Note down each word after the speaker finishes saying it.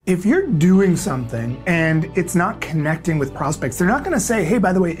If you're doing something and it's not connecting with prospects, they're not going to say, hey,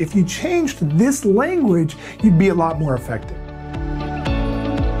 by the way, if you changed this language, you'd be a lot more effective.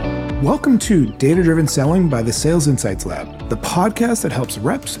 Welcome to Data-Driven Selling by the Sales Insights Lab, the podcast that helps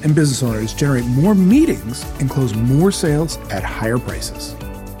reps and business owners generate more meetings and close more sales at higher prices.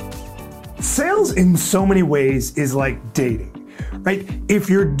 Sales in so many ways is like dating, right? If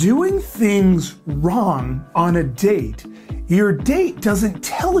you're doing things wrong on a date, your date doesn't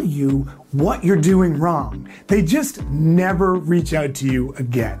tell you what you're doing wrong. They just never reach out to you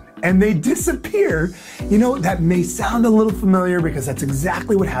again. And they disappear. You know, that may sound a little familiar because that's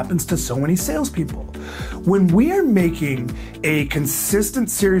exactly what happens to so many salespeople. When we are making a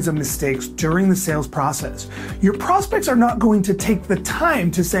consistent series of mistakes during the sales process, your prospects are not going to take the time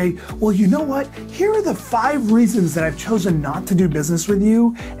to say, well, you know what? Here are the 5 reasons that I've chosen not to do business with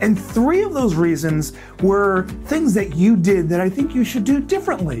you. And 3 of those reasons were things that you did that I think you should do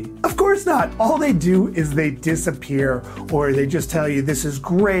differently. Of course not. All they do is they disappear, or they just tell you this is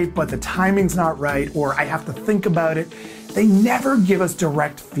great, but the timing's not right, or I have to think about it. They never give us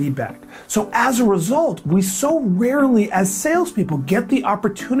direct feedback. So as a result, we so rarely as salespeople get the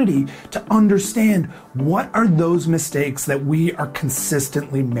opportunity to understand what are those mistakes that we are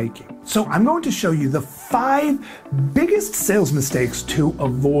consistently making. So I'm going to show you the 5 biggest sales mistakes to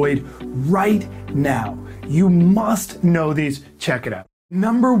avoid right now. You must know these. Check it out.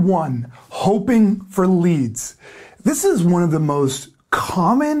 Number 1, hoping for leads. This is one of the most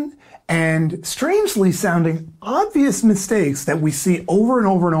common and strangely sounding obvious mistakes that we see over and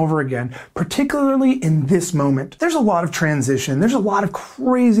over and over again, particularly in this moment. There's a lot of transition. There's a lot of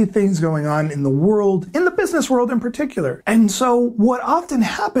crazy things going on in the world, in the business world in particular. And so what often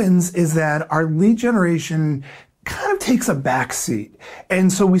happens is that our lead generation kind of takes a back seat.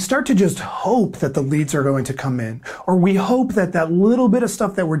 And so we start to just hope that the leads are going to come in, or we hope that that little bit of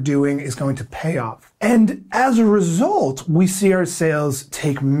stuff that we're doing is going to pay off. And as a result, we see our sales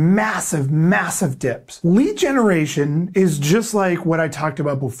take massive, massive dips. Lead generation is just like what I talked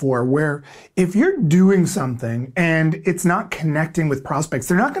about before, where if you're doing something and it's not connecting with prospects,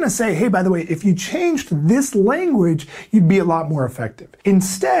 they're not going to say, hey, by the way, if you changed this language, you'd be a lot more effective.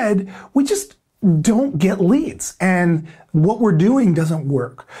 Instead, we just don't get leads, and what we're doing doesn't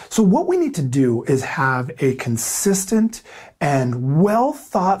work. So what we need to do is have a consistent and well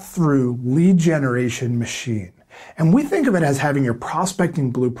thought through lead generation machine. And we think of it as having your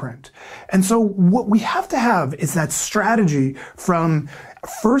prospecting blueprint. And so what we have to have is that strategy from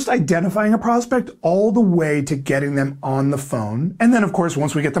first identifying a prospect all the way to getting them on the phone. And then, of course,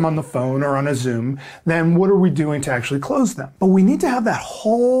 once we get them on the phone or on a Zoom, then what are we doing to actually close them? But we need to have that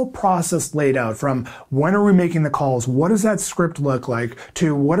whole process laid out, from when are we making the calls? What does that script look like?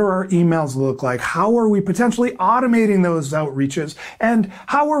 To what are our emails look like? How are we potentially automating those outreaches? And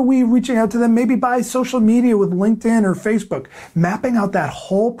how are we reaching out to them maybe by social media with LinkedIn or Facebook? Mapping out that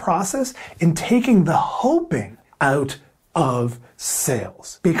whole process and taking the hoping out of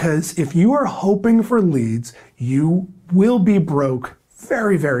sales. Because if you are hoping for leads, you will be broke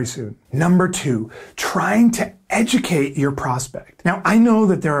very, very soon. Number 2, trying to educate your prospect. Now, I know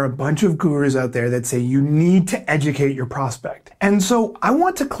that there are a bunch of gurus out there that say you need to educate your prospect. And so I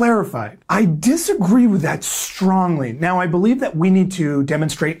want to clarify, I disagree with that strongly. Now, I believe that we need to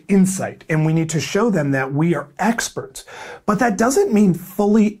demonstrate insight and we need to show them that we are experts, but that doesn't mean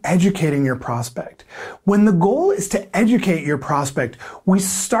fully educating your prospect. When the goal is to educate your prospect, we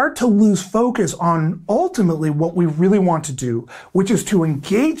start to lose focus on ultimately what we really want to do, which is to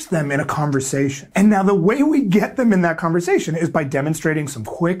engage them in a conversation. And now the way we get them in that conversation is by demonstrating some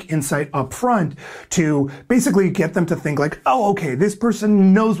quick insight up front to basically get them to think like, oh, okay, this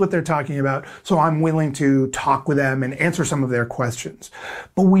person knows what they're talking about, so I'm willing to talk with them and answer some of their questions.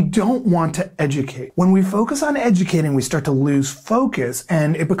 But we don't want to educate. When we focus on educating, we start to lose focus,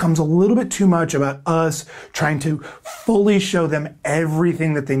 and it becomes a little bit too much about us trying to fully show them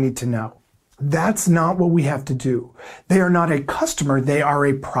everything that they need to know. That's not what we have to do. They are not a customer, they are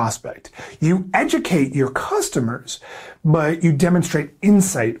a prospect. You educate your customers, but you demonstrate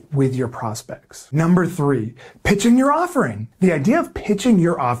insight with your prospects. Number 3, pitching your offering. The idea of pitching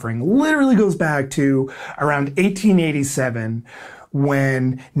your offering literally goes back to around 1887,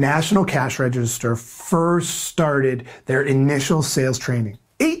 when National Cash Register first started their initial sales training.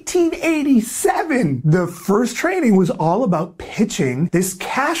 1887, the first training was all about pitching this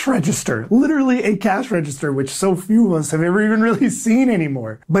cash register, literally a cash register, which so few of us have ever even really seen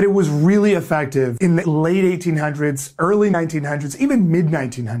anymore. But it was really effective in the late 1800s, early 1900s, even mid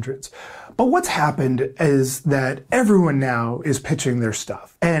 1900s. But what's happened is that everyone now is pitching their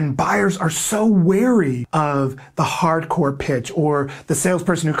stuff, and buyers are so wary of the hardcore pitch or the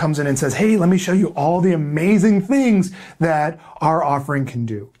salesperson who comes in and says, hey, let me show you all the amazing things that our offering can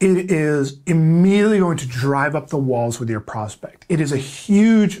do. It is immediately going to drive up the walls with your prospect. It is a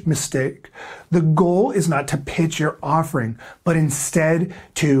huge mistake. The goal is not to pitch your offering, but instead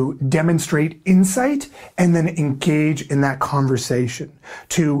to demonstrate insight and then engage in that conversation,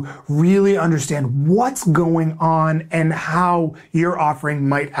 to really understand what's going on and how your offering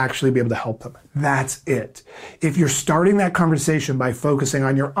might actually be able to help them. That's it. If you're starting that conversation by focusing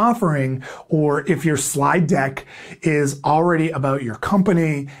on your offering, or if your slide deck is already about your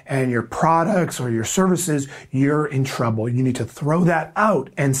company and your products or your services, you're in trouble. You need to throw that out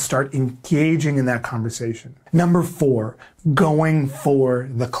and start engaging in that conversation. Number 4, going for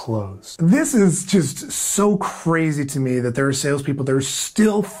the close. This is just so crazy to me that there are salespeople that are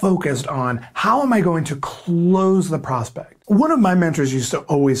still focused on how am I going to close the prospect. One of my mentors used to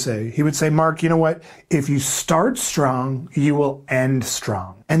always say, he would say, Mark, you know what? If you start strong, you will end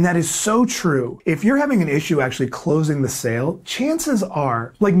strong. And that is so true. If you're having an issue actually closing the sale, chances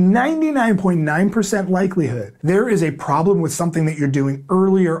are, like 99.9% likelihood, there is a problem with something that you're doing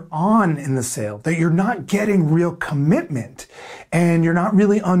earlier on in the sale, that you're not getting real commitment and you're not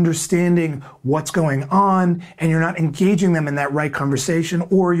really understanding what's going on and you're not engaging them in that right conversation,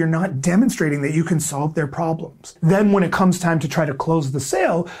 or you're not demonstrating that you can solve their problems. Then when it comes time to try to close the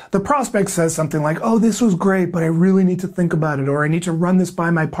sale, the prospect says something like, oh, this was great, but I really need to think about it, or I need to run this by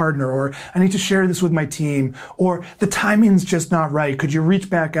my partner, or I need to share this with my team, or the timing's just not right. Could you reach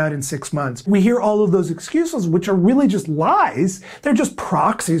back out in 6 months? We hear all of those excuses, which are really just lies. They're just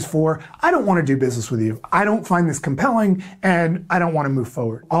proxies for, I don't want to do business with you. I don't find this compelling, and I don't want to move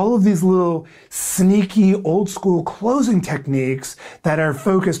forward. All of these little sneaky old school closing techniques that are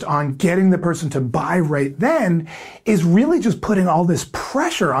focused on getting the person to buy right then is really just putting all this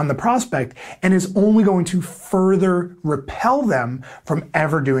pressure on the prospect and is only going to further repel them from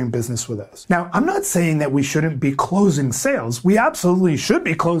ever doing business with us. Now, I'm not saying that we shouldn't be closing sales. We absolutely should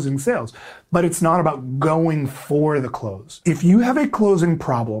be closing sales, but it's not about going for the close. If you have a closing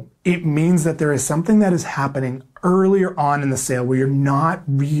problem, it means that there is something that is happening earlier on in the sale where you're not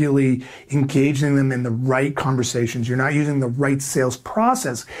really engaging them in the right conversations. You're not using the right sales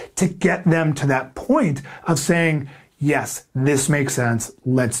process to get them to that point of saying, yes, this makes sense.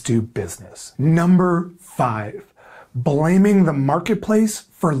 Let's do business. Number 5, blaming the marketplace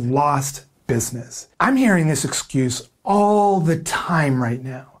for lost business. I'm hearing this excuse all the time right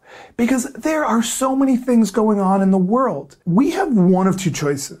now, because there are so many things going on in the world. We have one of 2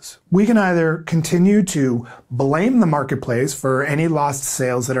 choices. We can either continue to blame the marketplace for any lost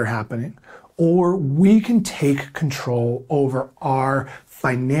sales that are happening, or we can take control over our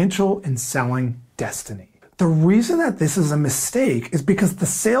financial and selling destiny. The reason that this is a mistake is because the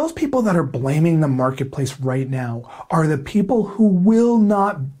salespeople that are blaming the marketplace right now are the people who will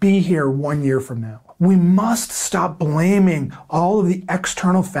not be here 1 year from now. We must stop blaming all of the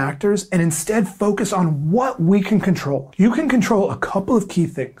external factors and instead focus on what we can control. You can control a couple of key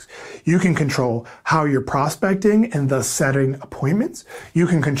things. You can control how you're prospecting and thus setting appointments. You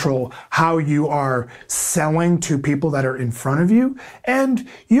can control how you are selling to people that are in front of you. And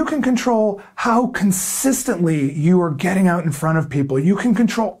you can control how consistently you are getting out in front of people. You can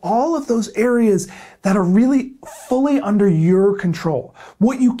control all of those areas that are really fully under your control.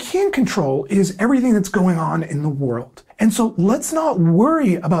 What you can control is everything that's going on in the world. And so let's not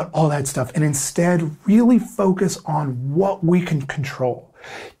worry about all that stuff and instead really focus on what we can control.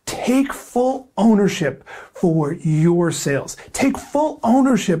 Take full ownership for your sales. Take full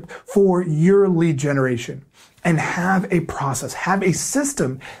ownership for your lead generation. And have a process, have a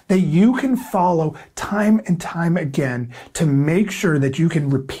system that you can follow time and time again to make sure that you can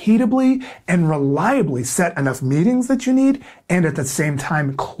repeatably and reliably set enough meetings that you need, and at the same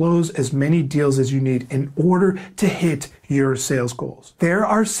time close as many deals as you need in order to hit your sales goals. There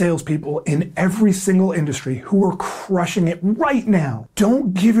are salespeople in every single industry who are crushing it right now.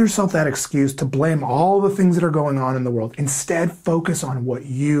 Don't give yourself that excuse to blame all the things that are going on in the world. Instead, focus on what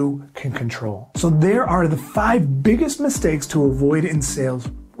you can control. So there are the 5 biggest mistakes to avoid in sales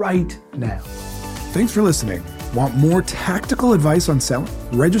right now. Thanks for listening. Want more tactical advice on selling?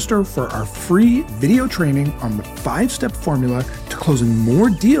 Register for our free video training on the 5-step formula to closing more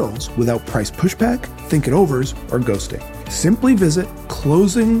deals without price pushback, think it overs, or ghosting. Simply visit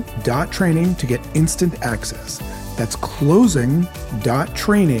closing.training to get instant access. That's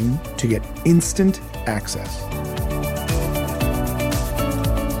closing.training to get instant access.